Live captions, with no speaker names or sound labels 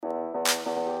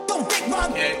dick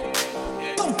ride.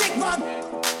 Don't dick ride.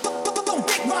 Don't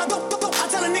dick ride. I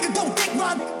tell a nigga don't dick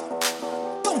ride.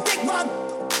 Don't dick ride.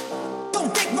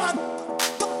 Don't dick ride.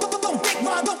 Don't dick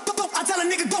ride. I tell a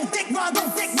nigga don't dick ride.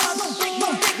 Don't dick ride. Don't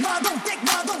dick ride. Don't dick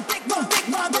ride. Don't dick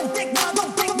ride. Don't dick ride.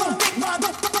 Don't dick ride. Don't dick ride.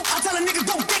 I tell a nigga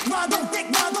don't dick ride. Don't dick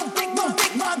ride. Don't dick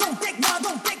ride. Don't dick ride.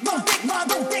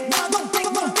 Don't dick ride. Don't dick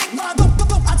ride. Don't dick ride.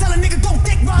 I tell a nigga don't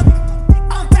dick ride.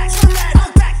 I'm back, you're mad.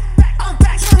 I'm back. I'm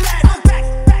back, you're mad. I'm back.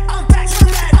 I'm back,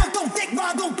 you're mad. I don't dick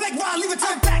ride. Don't blick ride. Leave it to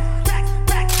back. I'm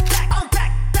back. I'm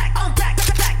back. I'm back.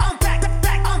 I'm back.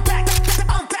 I'm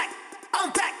back. I'm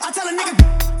back. I tell a nigga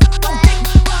don't dick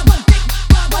ride. Don't dick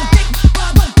ride. Don't dick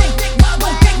ride. Don't dick ride.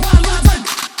 Don't dick ride. Leave it to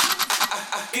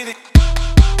I get it.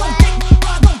 Don't dick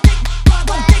ride. Don't dick ride.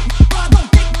 Don't dick ride. Don't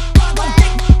dick ride. Don't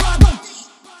dick ride. Don't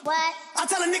what? I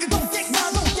tell a nigga don't dick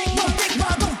ride. Don't dick ride.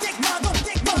 Don't dick ride. Don't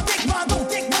dick ride. Don't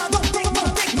dick ride. Don't dick ride.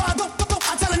 Don't dick ride.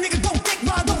 I tell a nigga don't dick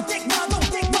ride. Don't dick ride. Don't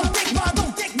dick ride.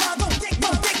 Don't dick ride. Don't dick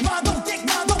ride. Don't dick ride. Don't dick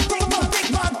ride. Don't dick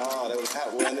ride. Oh, that was hot,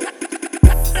 wasn't it?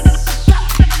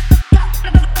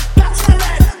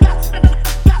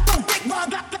 Don't dick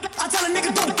ride. I tell a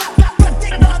nigga don't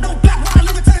dick ride. Don't black ride.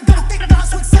 Leave it to the don't dick ride.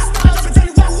 Switch sisters. Let me tell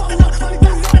you what.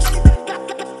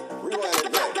 Rewind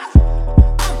it back.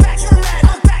 I'm back. You're mad.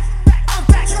 I'm back. I'm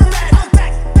back. You're mad. I'm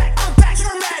back. I'm back.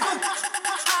 You're mad.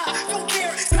 Don't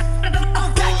care.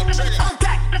 I'm back. I'm back. I'm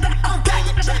back. I'm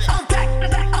back. I'm back.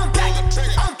 I'm back.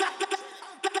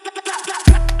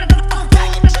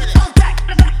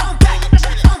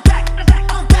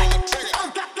 I'm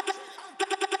back.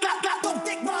 Don't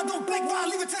dick ride, don't blick ride,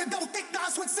 leave it to the double thick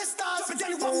thighs, switch sisters. Up and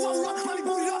down, roll, money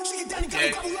booty up, shake it down, and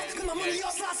double up, get my money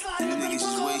up, slide. You niggas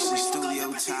is wasting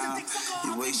studio time.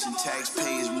 You're wasting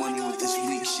taxpayers' money with this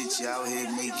weak shit you out here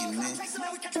making, man. You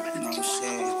know what I'm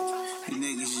saying?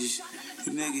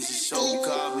 You niggas is so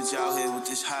garbage out here with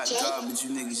this hot garbage. You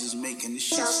niggas is making this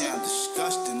shit sound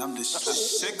disgusting. I'm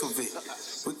sick of it.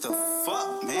 What the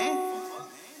fuck, man?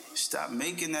 Stop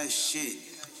making that shit.